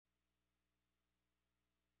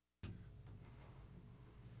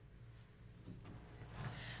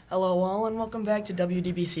Hello all and welcome back to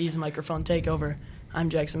WDBC's Microphone Takeover. I'm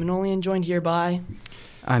Jackson Manoli and joined here by...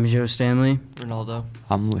 I'm Joe Stanley. Ronaldo.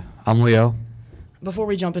 I'm Leo. Before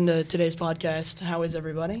we jump into today's podcast, how is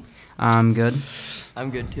everybody? I'm good.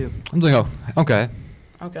 I'm good too. I'm doing okay.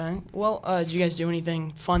 Okay. Well, did you guys do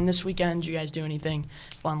anything fun this weekend? Did you guys do anything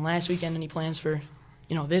fun last weekend? Any plans for,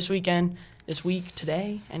 this weekend, this week,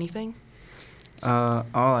 today? Anything? All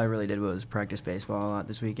I really did was practice baseball a lot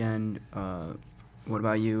this weekend. What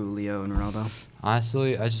about you, Leo and Ronaldo?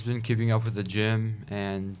 Honestly, I've just been keeping up with the gym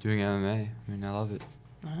and doing MMA. I mean, I love it.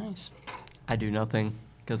 Nice. I do nothing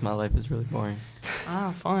because my life is really boring.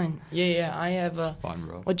 Ah, fun. Yeah. I have Fun,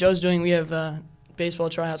 bro. what Joe's doing. We have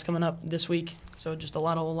baseball tryouts coming up this week, so just a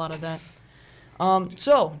whole lot of that.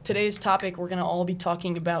 So today's topic, we're gonna all be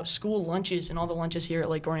talking about school lunches and all the lunches here at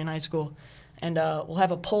Lake Orion High School, and we'll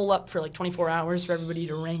have a poll up for like 24 hours for everybody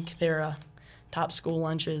to rank their top school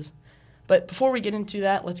lunches. But before we get into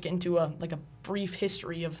that, let's get into a brief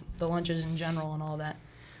history of the lunches in general and all that.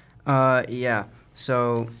 Yeah.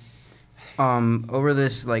 So, over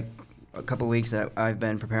this a couple weeks that I've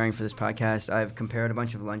been preparing for this podcast, I've compared a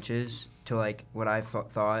bunch of lunches to what I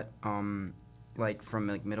thought from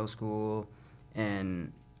middle school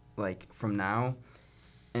and from now,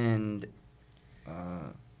 and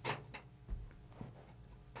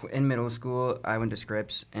in middle school I went to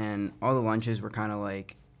Scripps and all the lunches were kind of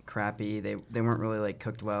crappy. They weren't really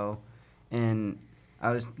cooked well, and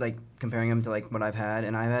I was comparing them to what I've had,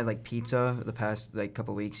 and I've had pizza the past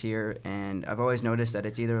couple weeks here, and I've always noticed that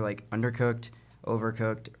it's either undercooked,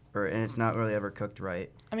 overcooked, and it's not really ever cooked right.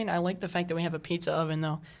 I mean, I like the fact that we have a pizza oven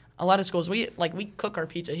though. A lot of schools we cook our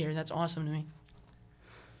pizza here. That's awesome to me.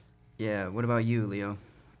 Yeah. What about you, Leo?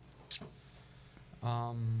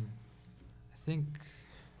 I think.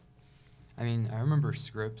 I remember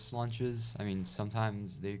Scripps lunches.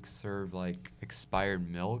 Sometimes they serve expired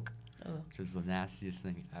milk, which is the nastiest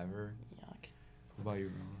thing ever. Yuck. What about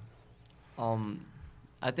you, Ronaldo?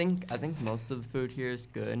 I think most of the food here is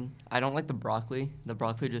good. I don't like the broccoli. The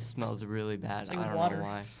broccoli just smells really bad. It's like I don't water. know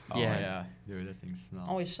why. Oh yeah, dude, that thing smells.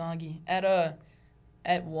 Always soggy.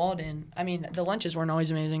 At Walden, the lunches weren't always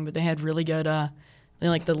amazing, but they had really good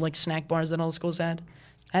the snack bars that all the schools had.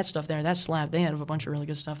 That stuff there, that slab, they had a bunch of really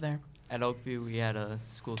good stuff there. At Oakview, we had a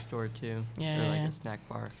school store too. Yeah, or yeah. a snack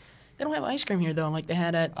bar. They don't have ice cream here though, like they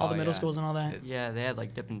had at all the middle schools and all that. Yeah, they had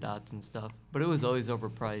Dippin' Dots and stuff, but it was always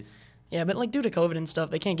overpriced. Yeah, but due to COVID and stuff,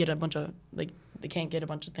 they can't get a bunch of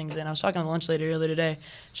things in. I was talking to the lunch lady earlier today.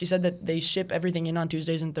 She said that they ship everything in on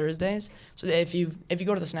Tuesdays and Thursdays. So if you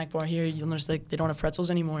go to the snack bar here, you'll notice they don't have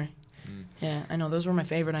pretzels anymore. Yeah, I know. Those were my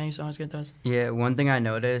favorite. I used to always get those. Yeah, one thing I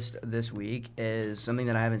noticed this week is something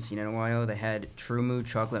that I haven't seen in a while. They had True Moo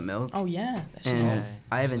chocolate milk. Oh, yeah. And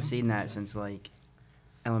I haven't seen that since,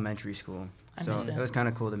 elementary school. So missed that. it was kind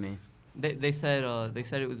of cool to me. They said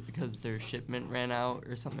it was because their shipment ran out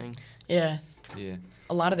or something. Yeah. Yeah.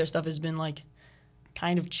 A lot of their stuff has been,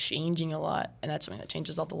 kind of changing a lot, and that's something that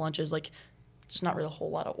changes all the lunches. There's not really a whole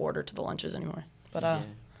lot of order to the lunches anymore. But, Yeah.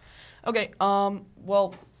 Okay,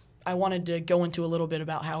 well, I wanted to go into a little bit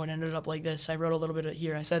about how it ended up like this. I wrote a little bit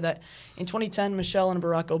here. I said that in 2010, Michelle and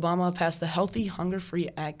Barack Obama passed the Healthy, Hunger-Free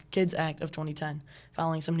Kids Act of 2010,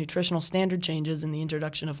 following some nutritional standard changes and the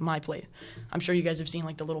introduction of MyPlate. I'm sure you guys have seen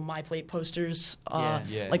the little MyPlate posters,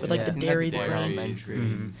 with the dairy, the grain. Elementary.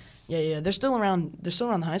 Mm-hmm. Yeah. They're still around. They're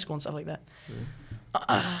still around the high school and stuff like that. Really?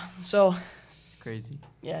 So. It's crazy.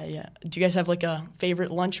 Yeah. Do you guys have a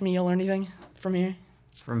favorite lunch meal or anything from here?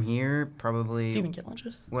 From here, probably... Do you even get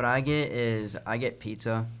lunches? What I get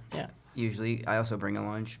pizza. Yeah. Usually. I also bring a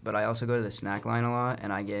lunch, but I also go to the snack line a lot,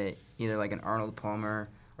 and I get either an Arnold Palmer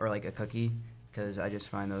or a cookie, because I just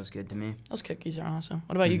find those good to me. Those cookies are awesome.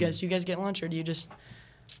 What about you guys? Do you guys get lunch, or do you just...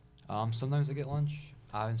 Sometimes I get lunch.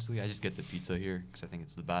 Honestly, I just get the pizza here because I think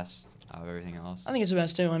it's the best out of everything else. I think it's the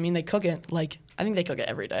best, too. They cook it, I think they cook it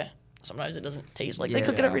every day. Sometimes it doesn't taste like they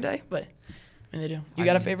cook it every day, but... they do. You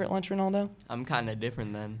got a favorite lunch, Ronaldo? I'm kind of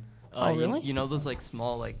different then. Oh, really? You know those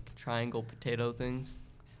small triangle potato things?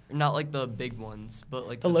 Not the big ones,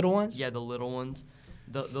 but the little ones? Yeah, the little ones.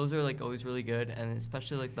 Those are always really good, and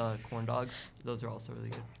especially the corn dogs. Those are also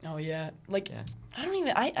really good. Oh yeah, Yeah.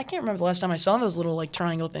 I can't remember the last time I saw those little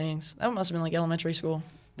triangle things. That must have been elementary school.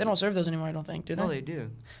 They don't serve those anymore, I don't think, do they? No, they do.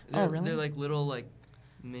 Oh, really? They're little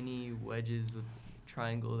mini wedges with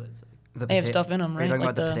triangle that's They have stuff in them, right? Are you talking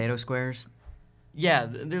about the potato squares? Yeah,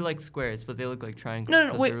 they're squares, but they look like triangles.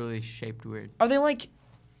 No, wait. They're really shaped weird. Are they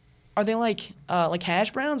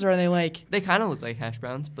hash browns, or are they They kind of look like hash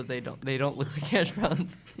browns, but they don't look like hash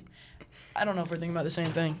browns. I don't know if we're thinking about the same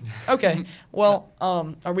thing. Okay. Well,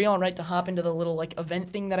 are we all right to hop into the little like event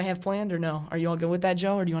thing that I have planned, or no? Are you all good with that,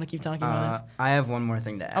 Joe, or do you want to keep talking about I have one more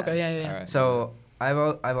thing to this? add. Okay. Yeah. All right. So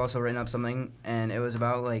I've also written up something, and it was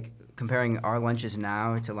about like comparing our lunches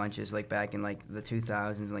now to lunches like back in like the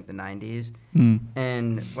 2000s and like the 90s.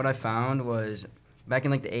 And what I found was back in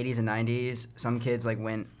like the 80s and 90s, some kids like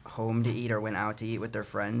went home to eat or went out to eat with their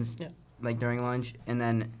friends, like during lunch, and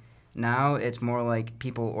then now it's more like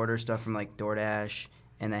people order stuff from like DoorDash,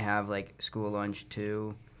 and they have like school lunch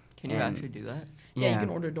too. Can you actually do that? Yeah, you can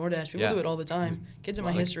order DoorDash. People do it all the time. Kids in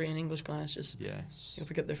my Like- history and English class just Yes.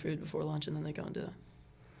 pick up their food before lunch and then they go and do that.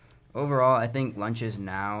 Overall, I think lunches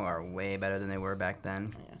now are way better than they were back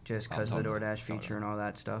then, Yeah. just because of the DoorDash feature and all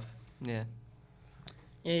that stuff. Yeah.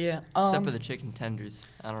 Yeah. Except for the chicken tenders.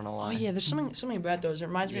 I don't know why. Oh yeah, there's something about those. It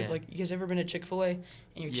reminds me of like, you guys ever been to Chick-fil-A and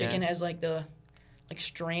your chicken has like the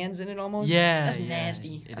strands in it almost? Yeah. That's yeah,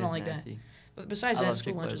 nasty. it I don't is like nasty. that. But besides I that, love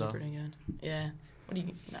school Chick-fil-A, lunches are though. pretty good. Yeah. What do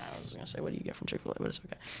you? Nah, I was gonna say, what do you get from Chick-fil-A? But it's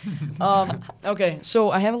okay. Okay,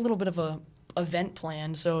 so I have a little bit of a event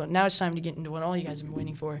planned. So now it's time to get into what all you guys have been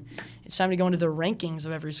waiting for. It's time to go into the rankings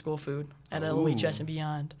of every school food at LOHS and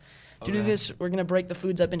beyond. To do Okay. this, we're going to break the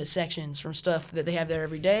foods up into sections from stuff that they have there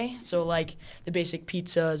every day. So, like the basic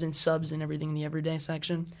pizzas and subs and everything in the everyday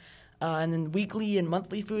section. And then weekly and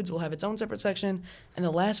monthly foods will have its own separate section. And the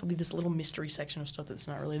last will be this little mystery section of stuff that's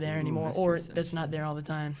not really there anymore mystery or section. that's not there all the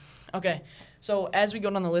time. Okay, so as we go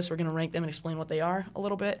down the list, we're going to rank them and explain what they are a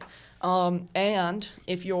little bit. And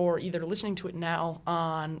if you're either listening to it now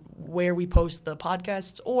on where we post the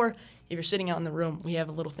podcasts or if you're sitting out in the room, we have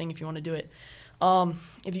a little thing if you want to do it.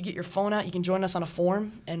 If you get your phone out, you can join us on a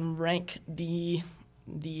forum and rank the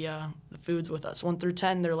foods with us. 1 through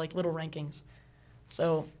 10, they're like little rankings.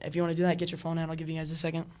 So if you want to do that, get your phone out. I'll give you guys a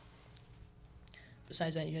second.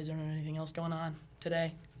 Besides that, you guys don't have anything else going on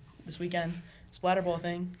today, this weekend? Splatter Ball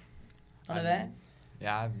thing? None of that?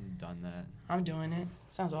 Yeah, I haven't done that. I'm doing it.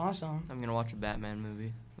 Sounds awesome. I'm gonna watch a Batman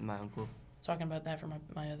movie with my uncle. Talking about that for my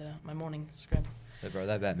morning script. Hey, bro,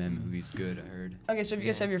 that Batman movie's good, I heard. Okay, so if you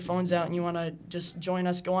guys have your phones out and you want to just join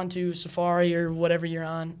us, go on to Safari or whatever you're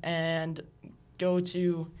on and go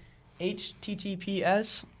to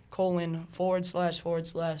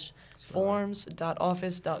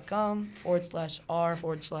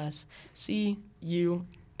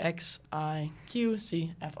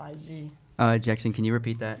Jackson, can you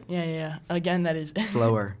repeat that? Yeah. Again, that is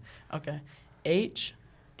Slower. Okay.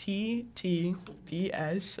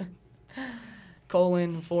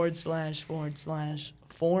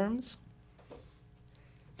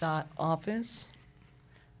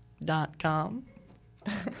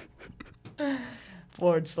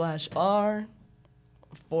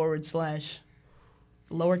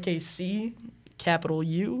 /r/lowercase c, capital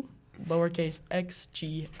U, lowercase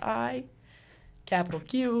xgi, capital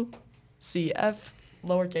Q, CF,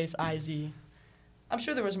 lowercase iz. I'm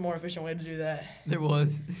sure there was a more efficient way to do that. There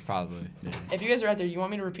was. Probably. Yeah. If you guys are out there, you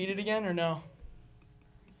want me to repeat it again or no?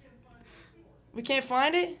 We can't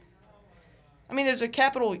find it? I mean, there's a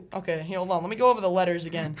capital. Okay, here, hold on. Let me go over the letters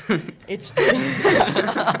again. It's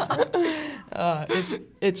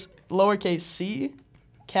it's lowercase c,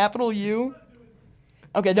 capital U.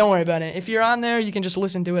 Okay, don't worry about it. If you're on there, you can just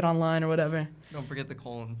listen to it online or whatever. Don't forget the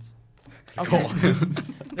colons. Okay.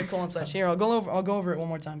 The colon slash. Here, I'll go over it one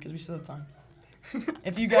more time because we still have time.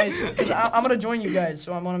 If you guys, cause I'm gonna join you guys,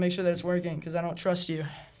 so I want to make sure that it's working because I don't trust you.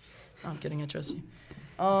 No, I'm kidding, I trust you.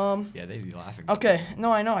 Yeah, they'd be laughing. Okay,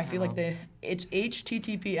 no, I know. I feel like it's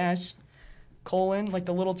HTTPS : like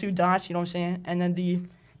the little 2 dots, you know what I'm saying, and then the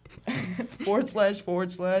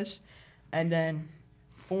 // and then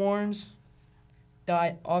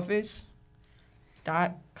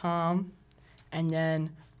forms.office.com and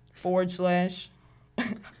then /r/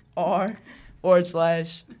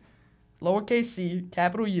 lowercase c,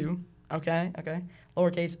 capital U, okay,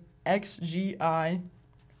 lowercase xgi,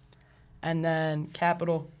 and then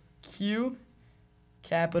capital Q,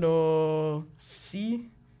 capital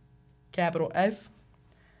C, capital F,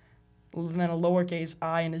 and then a lowercase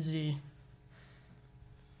I and a Z.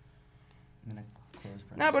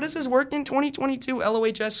 Nah, but this is working 2022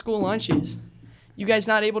 LOHS school lunches. You guys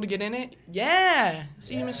not able to get in it? Yeah.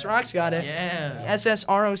 See, Mr. Rock's got it. Yeah.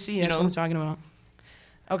 SSROC, that's what I'm talking about.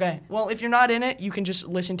 Okay, well, if you're not in it, you can just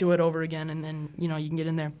listen to it over again, and then, you can get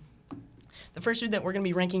in there. The first food that we're going to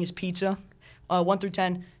be ranking is pizza. 1 through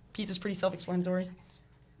 10. Pizza's pretty self-explanatory.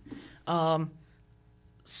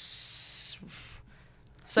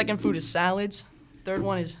 Second food is salads. Third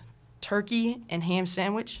one is turkey and ham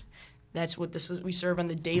sandwich. That's what we serve on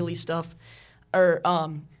the daily stuff.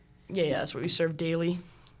 That's what we serve daily.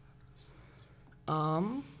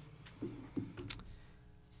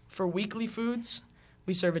 For weekly foods,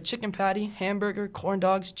 we serve a chicken patty, hamburger, corn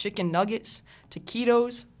dogs, chicken nuggets,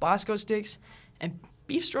 taquitos, Bosco sticks, and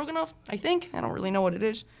beef stroganoff, I think. I don't really know what it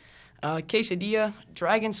is. Quesadilla,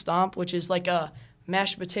 dragon stomp, which is like a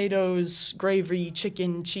mashed potatoes, gravy,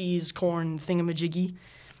 chicken, cheese, corn thingamajiggy,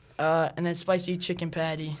 and then spicy chicken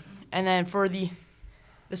patty. And then for the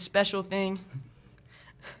special thing,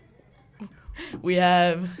 we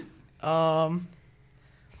have, well,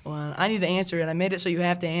 I need to answer it. I made it so you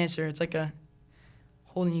have to answer. It's like a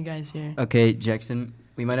holding you guys here. Okay, Jackson,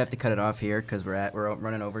 we might have to cut it off here because we're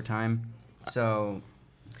running overtime. So,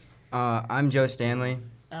 I'm Joe Stanley,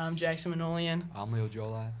 I'm Jackson Manolian. I'm Leo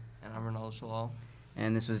Jola. And I'm Ronaldo Shalal.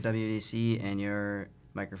 and this was WDC and your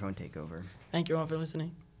microphone takeover. Thank you all for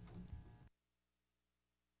listening.